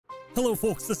Hello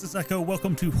folks, this is Echo.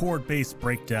 Welcome to Horde Base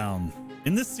Breakdown.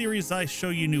 In this series, I show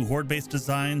you new Horde base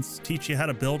designs, teach you how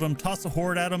to build them, toss a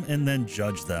Horde at them, and then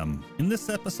judge them. In this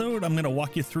episode, I'm going to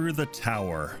walk you through the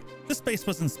tower. This base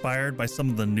was inspired by some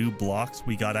of the new blocks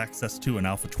we got access to in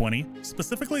Alpha 20.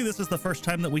 Specifically, this is the first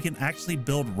time that we can actually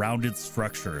build rounded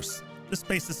structures. This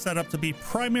base is set up to be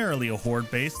primarily a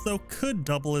Horde base, though could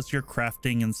double as your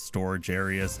crafting and storage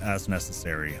areas as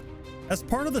necessary. As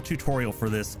part of the tutorial for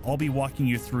this, I'll be walking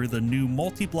you through the new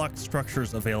multi-block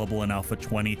structures available in Alpha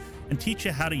 20 and teach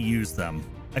you how to use them.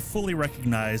 I fully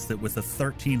recognize that with the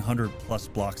 1300 plus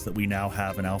blocks that we now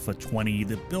have in Alpha 20,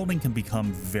 the building can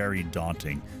become very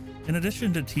daunting. In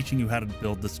addition to teaching you how to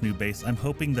build this new base, I'm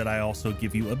hoping that I also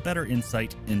give you a better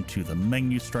insight into the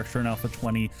menu structure in Alpha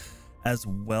 20, as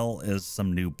well as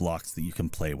some new blocks that you can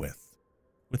play with.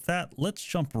 With that, let's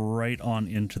jump right on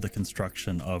into the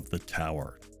construction of the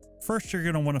tower. First, you're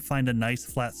going to want to find a nice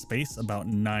flat space, about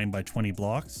 9 by 20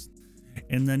 blocks,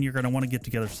 and then you're going to want to get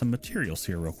together some materials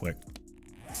here real quick.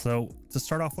 So to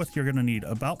start off with, you're going to need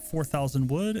about 4,000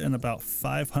 wood and about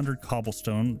 500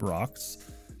 cobblestone rocks,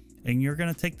 and you're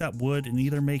going to take that wood and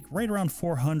either make right around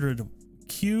 400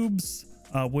 cubes,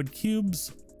 wood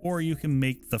cubes, or you can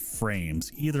make the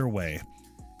frames, either way.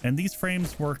 And these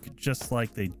frames work just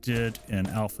like they did in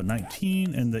Alpha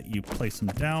 19, in that you place them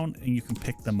down and you can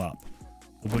pick them up.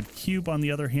 The wood cube, on the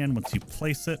other hand, once you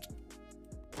place it,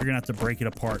 you're gonna have to break it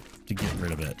apart to get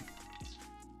rid of it.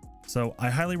 So I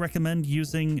highly recommend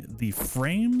using the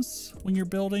frames when you're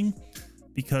building,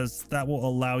 because that will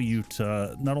allow you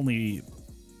to not only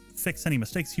fix any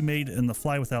mistakes you made in the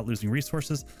fly without losing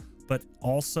resources, but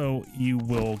also you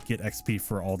will get XP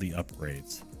for all the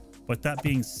upgrades. With that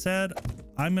being said,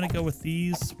 I'm gonna go with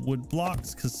these wood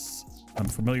blocks because I'm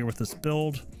familiar with this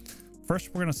build. First,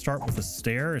 we're going to start with a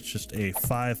stair. It's just a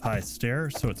 5 high stair,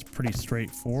 so it's pretty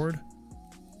straightforward.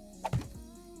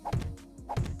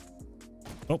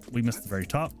 Oh, we missed the very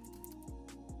top.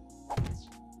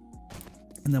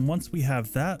 And then once we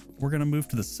have that, we're going to move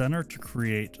to the center to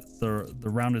create the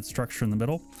rounded structure in the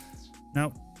middle.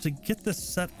 Now, to get this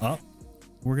set up,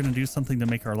 we're going to do something to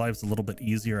make our lives a little bit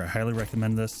easier. I highly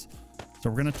recommend this. So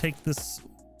we're going to take this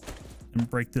and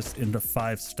break this into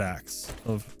 5 stacks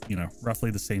of,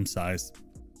 roughly the same size.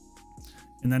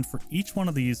 And then for each one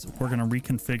of these, we're going to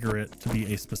reconfigure it to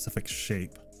be a specific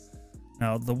shape.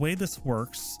 Now, the way this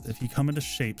works, if you come into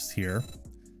shapes here,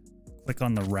 click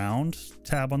on the round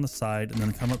tab on the side, and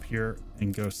then come up here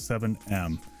and go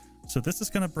 7M. So this is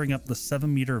going to bring up the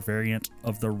 7-meter variant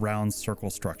of the round circle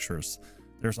structures.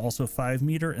 There's also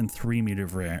 5-meter and 3-meter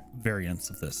variants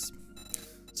of this.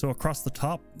 So across the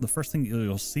top, the first thing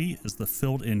you'll see is the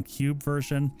filled in cube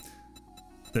version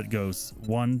that goes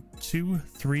 1, 2,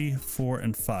 3, 4,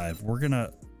 and 5. We're going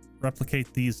to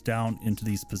replicate these down into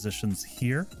these positions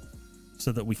here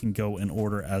so that we can go in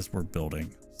order as we're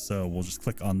building. So we'll just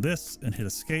click on this and hit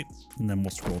escape, and then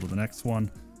we'll scroll to the next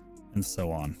one and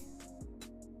so on.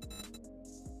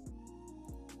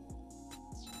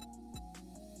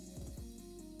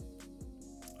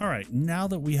 All right, now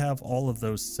that we have all of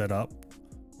those set up,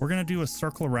 we're going to do a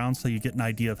circle around so you get an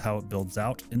idea of how it builds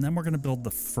out. And then we're going to build the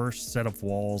first set of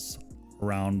walls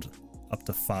around up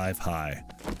to 5 high.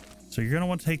 So you're going to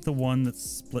want to take the one that's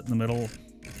split in the middle,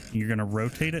 and you're going to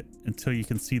rotate it until you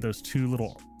can see those 2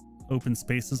 little open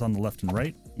spaces on the left and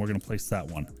right. We're going to place that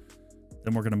one.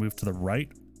 Then we're going to move to the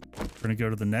right. We're going to go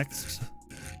to the next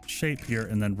shape here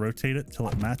and then rotate it till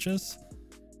it matches.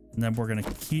 And then we're going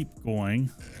to keep going.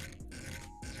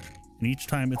 And each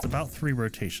time it's about 3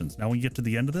 rotations. Now when you get to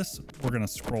the end of this, we're going to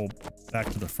scroll back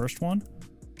to the first one.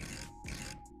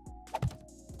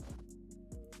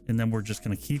 And then we're just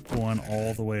going to keep going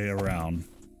all the way around.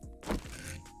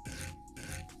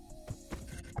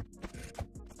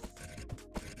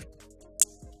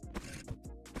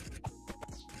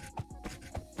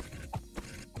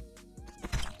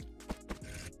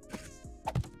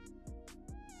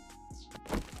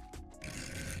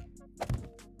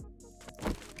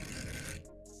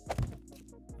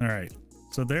 All right,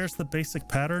 so there's the basic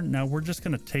pattern. Now we're just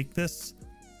going to take this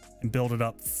and build it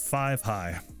up 5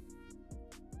 high.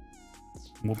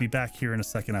 We'll be back here in a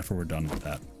second after we're done with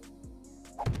that.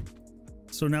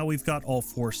 So now we've got all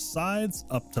 4 sides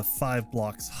up to 5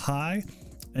 blocks high,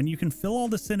 and you can fill all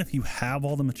this in if you have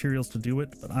all the materials to do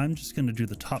it, but I'm just going to do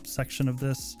the top section of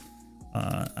this.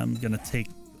 I'm going to take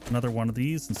another one of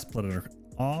these and split it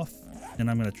off, and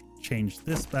I'm going to change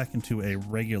this back into a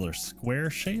regular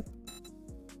square shape.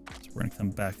 We're going to come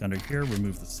back under here,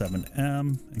 remove the 7M,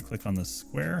 and click on the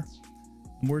square.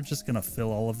 And we're just going to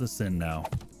fill all of this in now.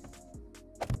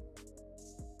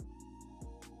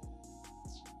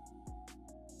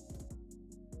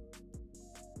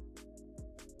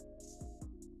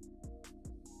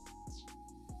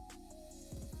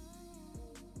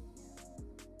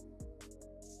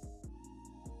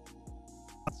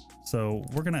 So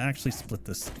we're going to actually split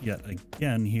this yet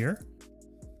again here.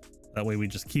 That way we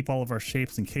just keep all of our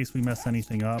shapes in case we mess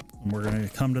anything up. And we're going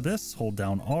to come to this, hold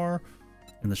down R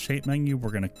in the shape menu.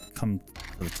 We're going to come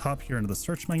to the top here into the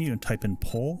search menu and type in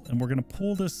pull. And we're going to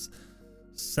pull this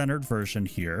centered version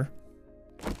here.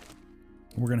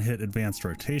 We're going to hit advanced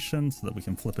rotation so that we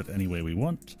can flip it any way we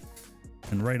want.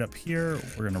 And right up here,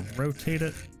 we're going to rotate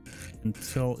it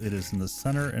until it is in the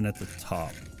center and at the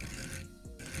top.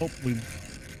 Oh, we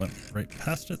went right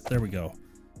past it. There we go.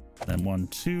 Then 1,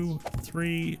 2,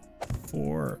 3,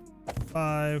 4,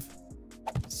 5,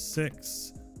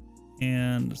 6,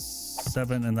 and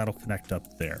 7, and that'll connect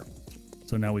up there.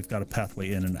 So now we've got a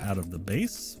pathway in and out of the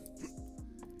base.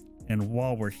 And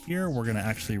while we're here, we're going to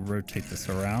actually rotate this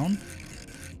around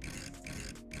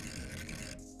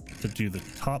to do the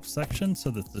top section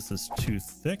so that this is too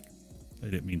thick. I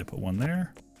didn't mean to put one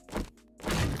there.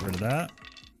 Get rid of that.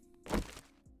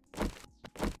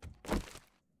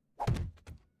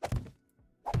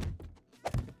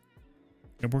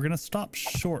 And we're going to stop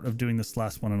short of doing this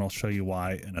last one, and I'll show you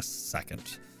why in a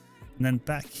second. And then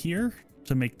back here,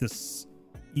 to make this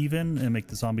even and make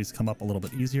the zombies come up a little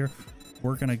bit easier,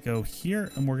 we're going to go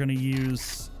here and we're going to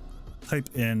type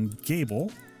in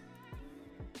Gable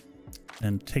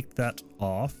and take that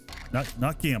off.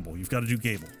 Not Gamble. You've got to do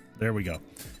Gable. There we go.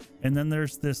 And then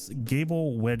there's this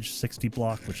Gable Wedge 60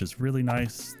 block, which is really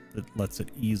nice. That lets it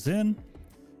ease in.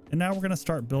 And now we're going to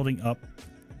start building up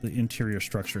the interior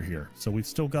structure here. So we've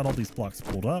still got all these blocks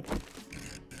pulled up.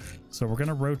 So we're going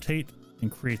to rotate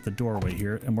and create the doorway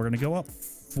here, and we're going to go up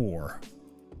 4.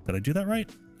 Did I do that right?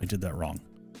 I did that wrong.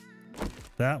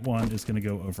 That one is going to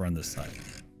go over on this side.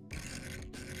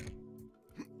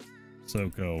 So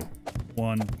go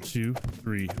 1, 2,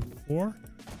 3, 4.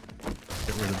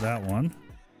 Get rid of that one.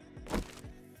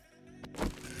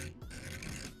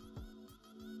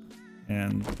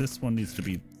 And this one needs to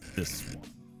be this one.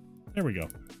 There we go.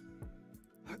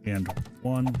 And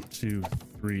 1, 2,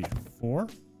 3, 4.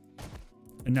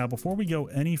 And now before we go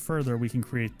any further, we can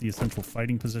create the essential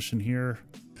fighting position here.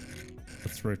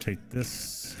 Let's rotate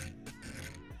this.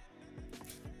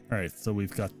 All right, so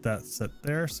we've got that set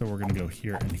there. So we're going to go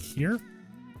here and here.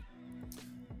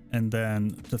 And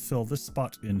then to fill this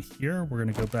spot in here, we're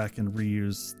going to go back and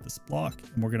reuse this block.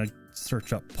 And we're going to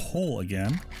search up pole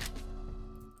again.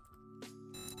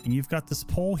 And you've got this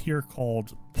pole here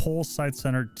called pole side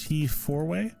centered T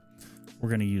 4-way. We're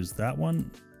going to use that one.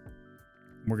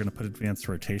 We're going to put advanced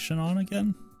rotation on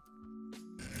again.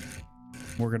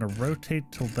 We're going to rotate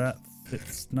till that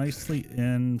fits nicely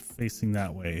in facing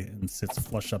that way and sits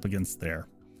flush up against there.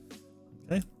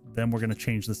 Okay. Then we're going to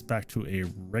change this back to a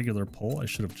regular pole. I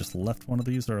should have just left one of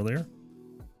these earlier,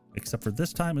 except for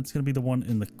this time it's going to be the one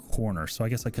in the corner. So I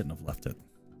guess I couldn't have left it.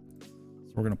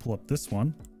 So we're going to pull up this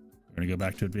one. We're going to go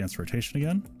back to advanced rotation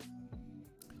again.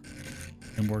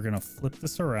 And we're going to flip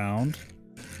this around.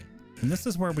 And this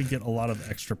is where we get a lot of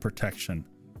extra protection.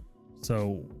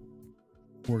 So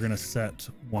we're going to set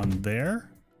one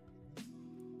there.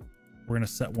 We're going to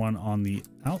set one on the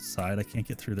outside. I can't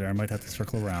get through there. I might have to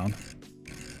circle around.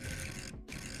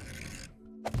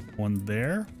 One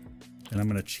there. And I'm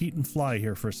going to cheat and fly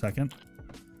here for a second.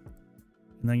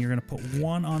 And then you're going to put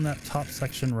one on that top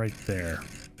section right there.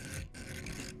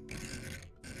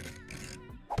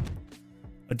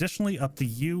 Additionally, up to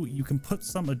you, you can put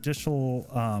some additional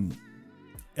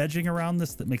edging around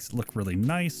this that makes it look really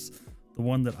nice. The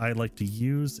one that I like to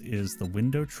use is the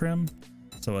window trim.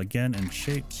 So again, in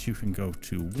shapes, you can go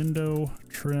to window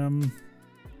trim,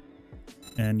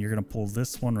 and you're going to pull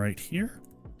this one right here.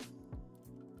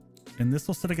 And this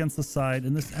will sit against the side,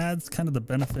 and this adds kind of the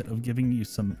benefit of giving you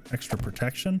some extra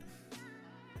protection,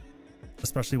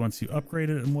 especially once you upgrade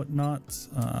it and whatnot.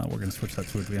 We're going to switch that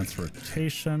to advanced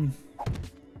rotation.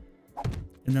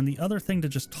 And then the other thing to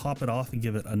just top it off and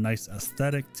give it a nice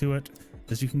aesthetic to it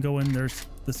is you can go in, there's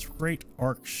this great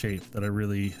arc shape that I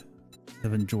really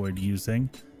have enjoyed using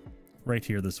right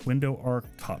here, this window arc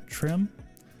top trim,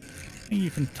 and you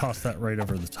can toss that right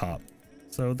over the top.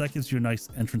 So that gives you a nice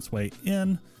entranceway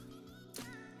in.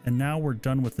 And now we're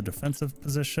done with the defensive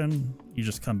position. You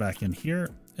just come back in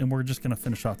here, and we're just going to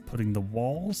finish off putting the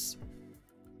walls.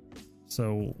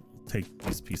 So take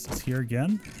these pieces here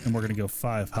again, and we're going to go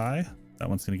 5 high. That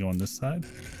one's going to go on this side.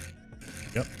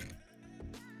 Yep.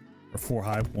 Or 4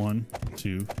 high. 1,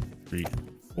 2, 3,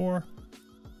 4.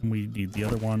 And we need the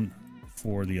other one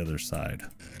for the other side.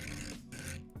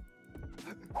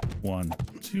 1,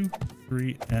 2,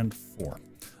 3, and 4.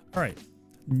 All right.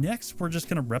 Next, we're just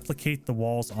going to replicate the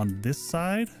walls on this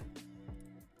side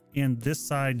and this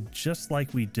side just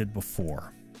like we did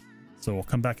before. So we'll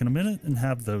come back in a minute and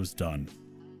have those done.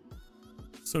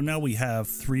 So now we have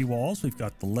 3 walls. We've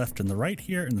got the left and the right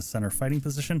here in the center fighting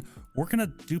position. We're going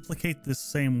to duplicate this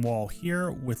same wall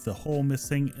here with the hole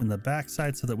missing in the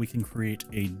backside so that we can create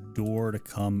a door to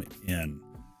come in.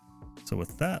 So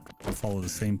with that, we'll follow the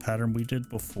same pattern we did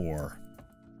before.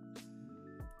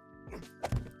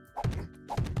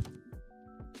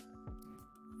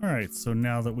 All right, so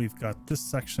now that we've got this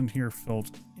section here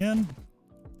filled in,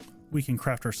 we can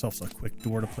craft ourselves a quick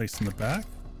door to place in the back.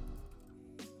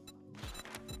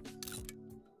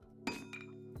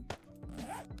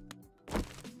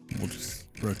 We'll just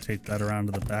rotate that around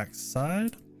to the back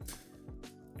side.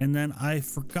 And then I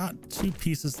forgot 2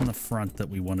 pieces in the front that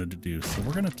we wanted to do. So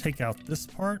we're going to take out this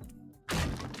part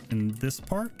and this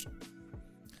part.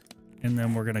 And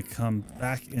then we're going to come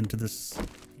back into this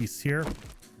piece here.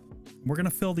 We're going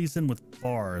to fill these in with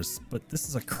bars, but this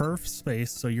is a curved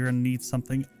space, so you're going to need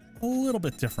something a little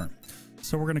bit different.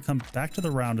 So we're going to come back to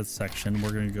the rounded section.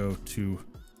 We're going to go to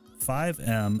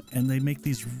 5M, and they make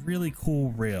these really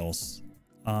cool rails.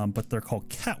 But they're called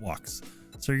catwalks.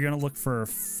 So you're going to look for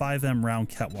 5M round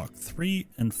catwalk 3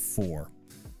 and 4.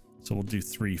 So we'll do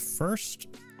 3 first,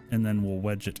 and then we'll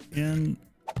wedge it in,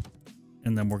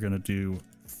 and then we're going to do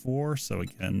 4. So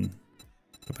again,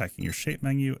 go back in your shape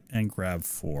menu and grab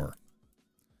 4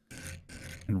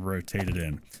 and rotate it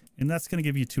in. And that's going to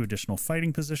give you 2 additional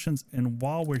fighting positions. And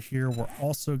while we're here, we're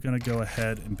also going to go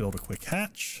ahead and build a quick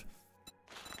hatch.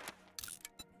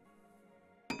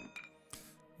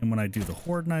 And when I do the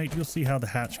Horde Knight, you'll see how the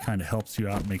hatch kind of helps you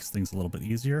out, makes things a little bit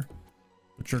easier.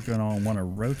 But you're going to want to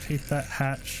rotate that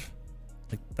hatch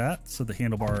like that, so the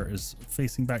handlebar is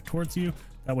facing back towards you.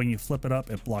 That way, when you flip it up,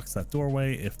 it blocks that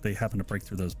doorway. If they happen to break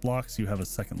through those blocks, you have a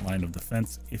second line of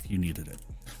defense if you needed it.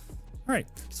 All right,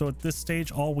 so at this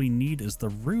stage, all we need is the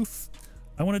roof.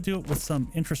 I want to do it with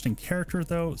some interesting character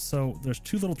though. So there's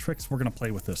 2 little tricks we're going to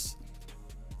play with this.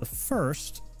 The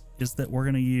first is that we're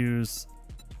going to use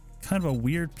kind of a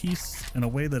weird piece in a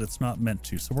way that it's not meant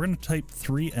to. So we're going to type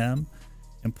 3M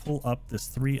and pull up this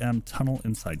 3M tunnel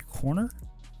inside corner,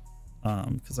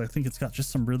 because I think it's got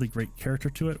just some really great character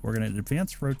to it. We're going to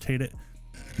advance rotate it.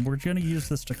 We're going to use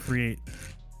this to create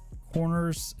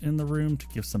corners in the room to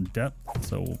give some depth.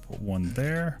 So we'll put 1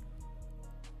 there,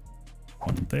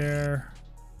 1 there,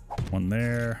 1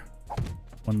 there,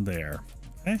 1 there.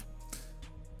 Okay.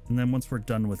 And then once we're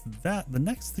done with that, the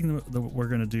next thing that we're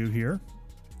going to do here,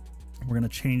 we're going to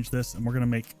change this, and we're going to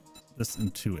make this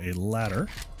into a ladder,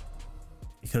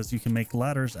 because you can make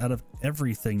ladders out of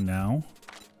everything now.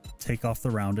 Take off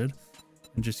the rounded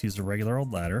and just use a regular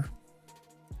old ladder.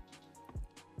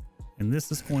 And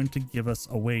this is going to give us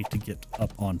a way to get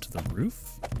up onto the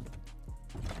roof.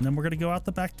 And then we're going to go out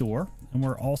the back door, and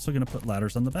we're also going to put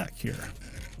ladders on the back here.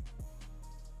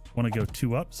 Want to go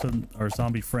 2 up so our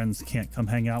zombie friends can't come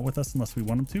hang out with us unless we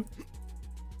want them to.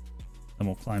 Then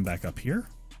we'll climb back up here.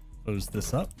 Close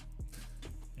this up,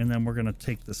 and then we're going to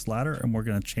take this ladder and we're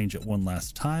going to change it 1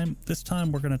 last time. This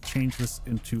time we're going to change this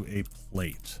into a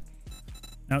plate.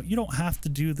 Now you don't have to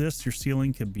do this. Your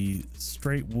ceiling could be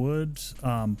straight wood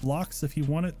blocks if you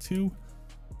want it to,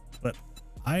 but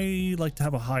I like to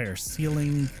have a higher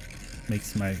ceiling.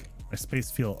 Makes my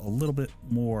space feel a little bit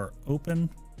more open.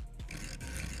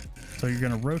 So you're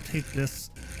going to rotate this,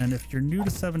 and if you're new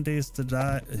to 7 Days to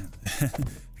Die,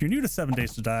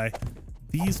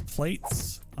 these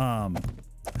plates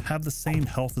have the same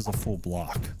health as a full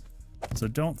block. So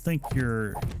don't think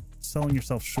you're selling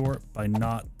yourself short by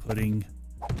not putting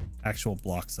actual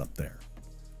blocks up there.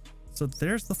 So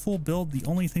there's the full build. The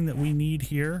only thing that we need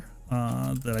here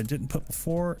that I didn't put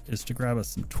before is to grab us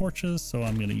some torches. So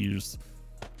I'm going to use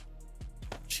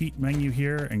cheat menu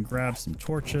here and grab some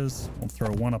torches. We'll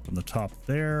throw 1 up on the top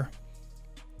there.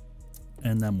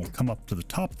 And then we'll come up to the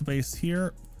top of the base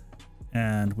here.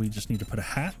 And we just need to put a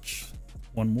hatch,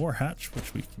 1 more hatch,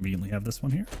 which we conveniently have this one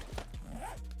here.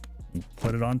 We'll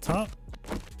put it on top,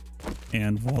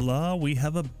 and voila, we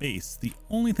have a base. The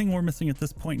only thing we're missing at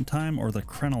this point in time are the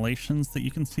crenellations that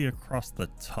you can see across the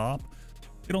top.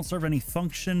 They don't serve any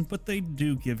function, but they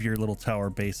do give your little tower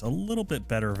base a little bit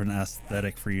better of an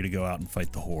aesthetic for you to go out and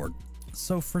fight the Horde.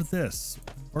 So for this,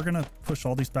 we're going to push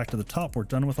all these back to the top. We're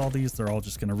done with all these. They're all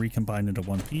just going to recombine into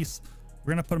 1 piece.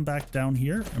 We're going to put them back down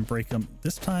here and break them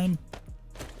this time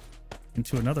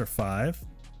into another 5.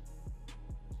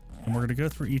 And we're going to go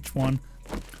through each one.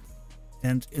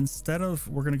 And instead of,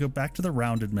 we're going to go back to the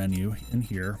rounded menu in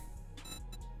here.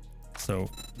 So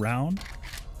round,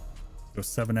 go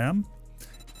 7M.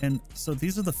 And so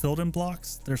these are the filled in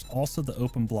blocks. There's also the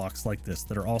open blocks like this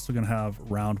that are also going to have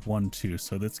round 1, 2.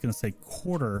 So that's going to say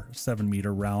quarter 7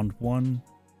 meter, round 1,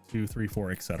 2, 3,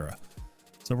 4, etc.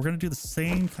 So we're going to do the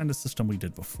same kind of system we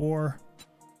did before.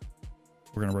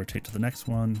 We're going to rotate to the next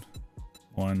one.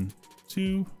 1,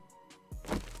 2,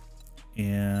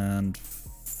 and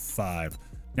 5.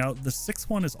 Now, the 6th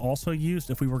one is also used.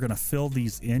 If we were going to fill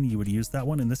these in, you would use that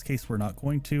one. In this case, we're not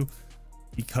going to,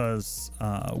 because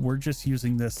we're just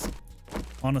using this,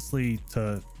 honestly,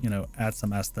 to, you know, add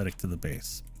some aesthetic to the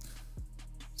base.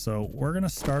 So we're going to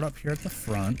start up here at the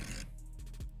front.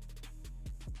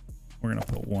 We're going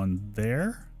to put one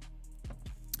there,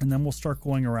 and then we'll start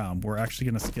going around. We're actually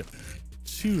going to skip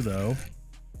 2, though,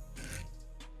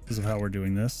 because of how we're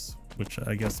doing this, which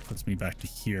I guess puts me back to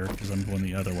here because I'm going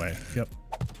the other way. Yep.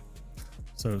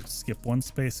 So skip 1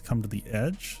 space, come to the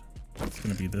edge. That's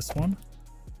going to be this one.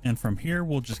 And from here,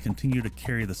 we'll just continue to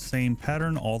carry the same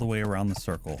pattern all the way around the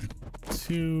circle.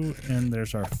 2, and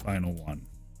there's our final one.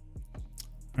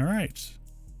 All right.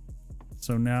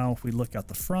 So now if we look at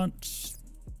the front,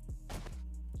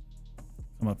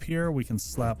 come up here, we can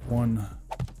slap 1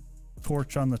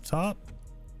 torch on the top,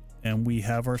 and we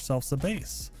have ourselves a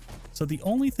base. So the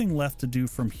only thing left to do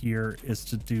from here is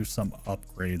to do some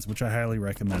upgrades, which I highly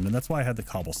recommend. And that's why I had the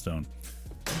cobblestone.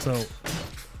 So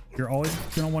you're always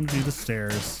going to want to do the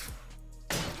stairs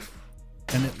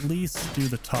and at least do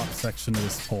the top section of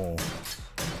this pole.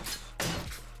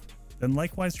 Then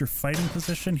likewise, your fighting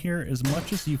position here, as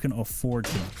much as you can afford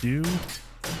to do,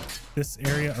 this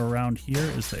area around here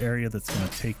is the area that's going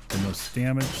to take the most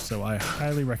damage. So I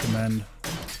highly recommend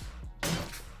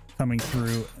coming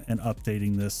through and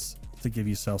updating this to give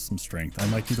yourself some strength. I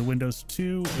might do the windows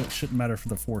too. It shouldn't matter for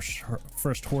the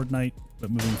first Horde night, but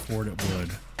moving forward it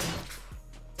would.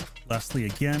 Lastly,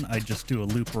 again, I just do a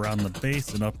loop around the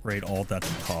base and upgrade all that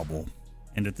to cobble.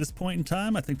 And at this point in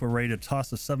time, I think we're ready to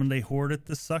toss a 7-day Horde at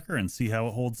this sucker and see how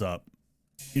it holds up.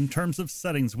 In terms of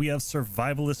settings, we have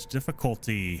survivalist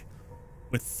difficulty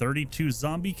with 32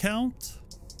 zombie count,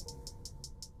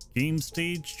 game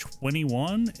stage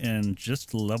 21, and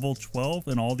just level 12,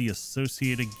 and all the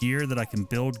associated gear that I can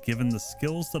build given the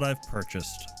skills that I've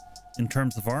purchased. In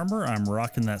terms of armor, I'm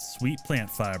rocking that sweet plant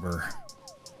fiber.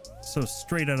 So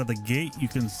straight out of the gate, you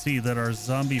can see that our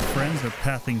zombie friends are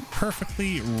pathing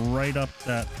perfectly right up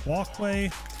that walkway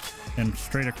and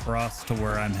straight across to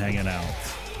where I'm hanging out.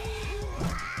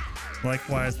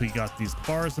 Likewise, we got these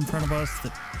bars in front of us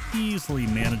that easily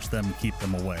manage them and keep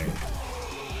them away.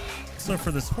 So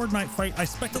for this Horde Night fight, I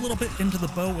spec'd a little bit into the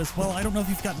bow as well. I don't know if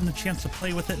you've gotten a chance to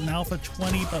play with it in Alpha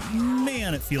 20, but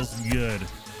man, it feels good.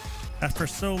 After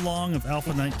so long of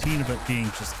Alpha 19 of it being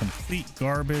just complete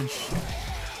garbage,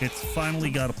 it's finally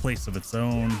got a place of its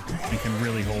own and can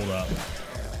really hold up.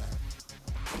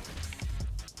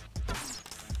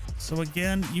 So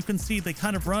again, you can see they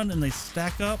kind of run and they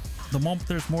stack up. The moment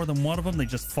there's more than one of them, they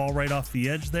just fall right off the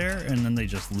edge there, and then they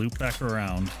just loop back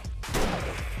around.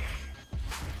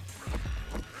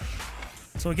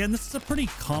 So again, this is a pretty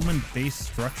common base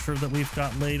structure that we've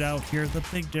got laid out here. The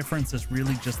big difference is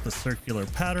really just the circular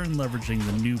pattern, leveraging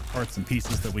the new parts and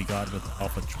pieces that we got with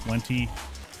Alpha 20.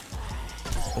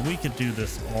 But we could do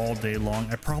this all day long.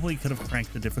 I probably could have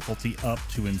cranked the difficulty up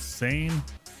to insane.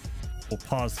 We'll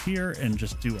pause here and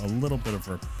just do a little bit of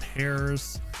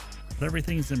repairs. But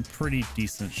everything's in pretty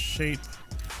decent shape.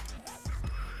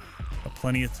 Got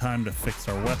plenty of time to fix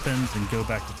our weapons and go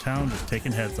back to town, just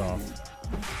taking heads off.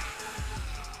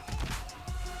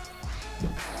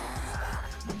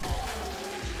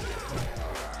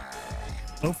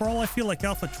 Overall, I feel like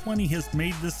Alpha 20 has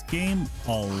made this game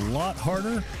a lot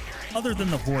harder, other than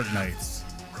the Horde Nights.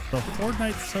 The Horde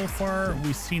Nights so far,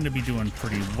 we seem to be doing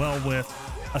pretty well with,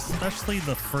 especially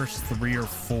the first 3 or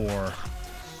 4.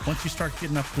 Once you start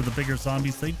getting up to the bigger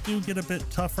zombies, they do get a bit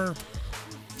tougher.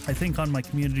 I think on my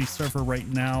community server right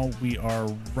now, we are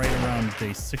right around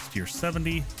day 60 or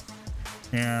 70,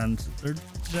 and they're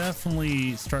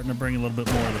definitely starting to bring a little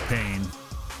bit more of the pain.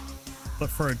 But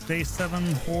for a day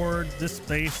 7 Horde, this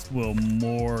base will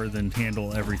more than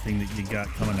handle everything that you got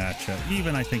coming at you.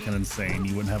 Even I think an insane,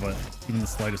 you wouldn't have even the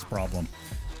slightest problem.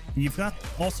 And you've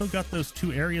also got those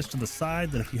 2 areas to the side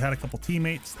that if you had a couple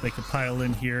teammates, they could pile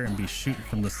in here and be shooting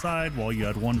from the side while you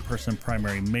had one person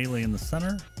primary melee in the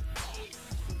center.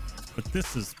 But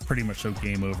this is pretty much a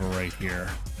game over right here.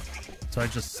 So I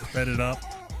just sped it up.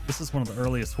 This is one of the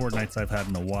earliest Horde Nights I've had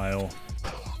in a while.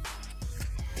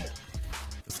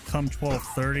 Come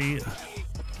 12:30,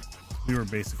 we were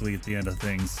basically at the end of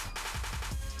things.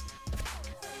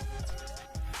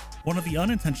 One of the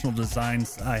unintentional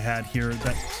designs I had here,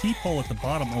 that T-pole at the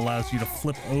bottom allows you to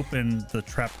flip open the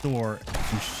trapdoor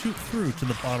and shoot through to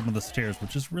the bottom of the stairs,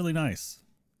 which is really nice.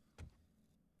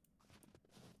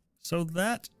 So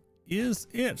that is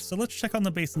it. So let's check on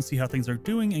the base and see how things are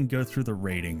doing and go through the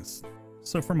ratings.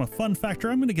 So from a fun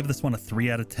factor, I'm going to give this one a 3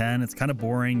 out of 10. It's kind of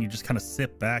boring. You just kind of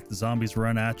sit back, the zombies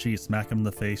run at you, you smack them in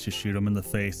the face, you shoot them in the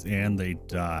face, and they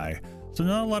die. So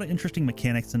not a lot of interesting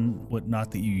mechanics and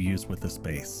whatnot that you use with this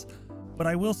base. But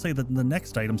I will say that the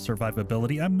next item,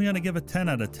 survivability, I'm going to give a 10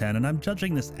 out of 10, and I'm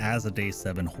judging this as a day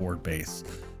 7 Horde base,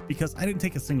 because I didn't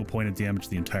take a single point of damage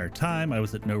the entire time. I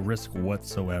was at no risk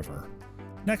whatsoever.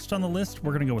 Next on the list,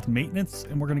 we're going to go with maintenance,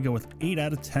 and we're going to go with 8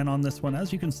 out of 10 on this one.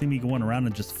 As you can see me going around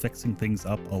and just fixing things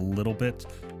up a little bit.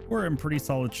 We're in pretty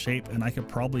solid shape, and I could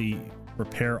probably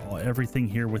repair everything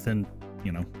here within,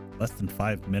 less than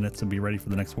 5 minutes and be ready for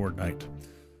the next Horde night.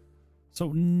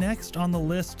 So next on the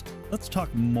list, let's talk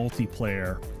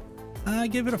multiplayer. I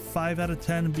give it a 5 out of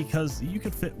 10 because you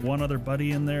could fit one other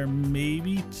buddy in there,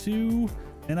 maybe 2,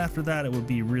 and after that it would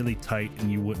be really tight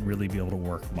and you wouldn't really be able to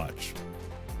work much.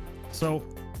 So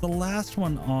the last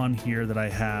one on here that I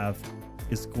have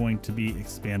is going to be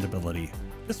expandability.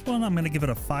 This one I'm going to give it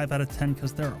a 5 out of 10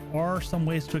 because there are some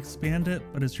ways to expand it,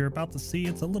 but as you're about to see,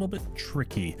 it's a little bit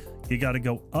tricky. You got to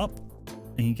go up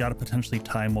and you got to potentially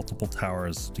tie multiple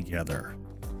towers together.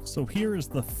 So here is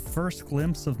the first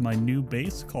glimpse of my new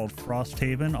base called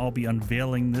Frosthaven. I'll be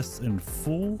unveiling this in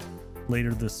full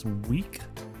later this week.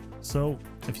 So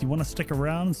if you want to stick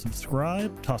around and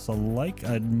subscribe, toss a like,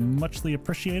 I'd muchly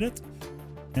appreciate it.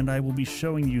 And I will be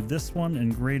showing you this one in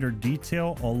greater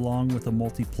detail along with a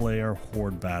multiplayer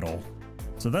Horde battle.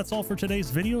 So that's all for today's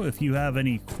video. If you have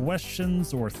any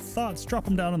questions or thoughts, drop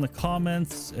them down in the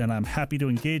comments and I'm happy to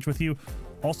engage with you.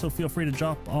 Also feel free to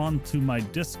drop onto my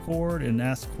Discord and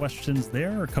ask questions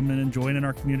there or come in and join in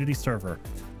our community server.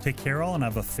 Take care all and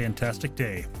have a fantastic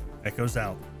day. Echoes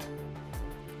out.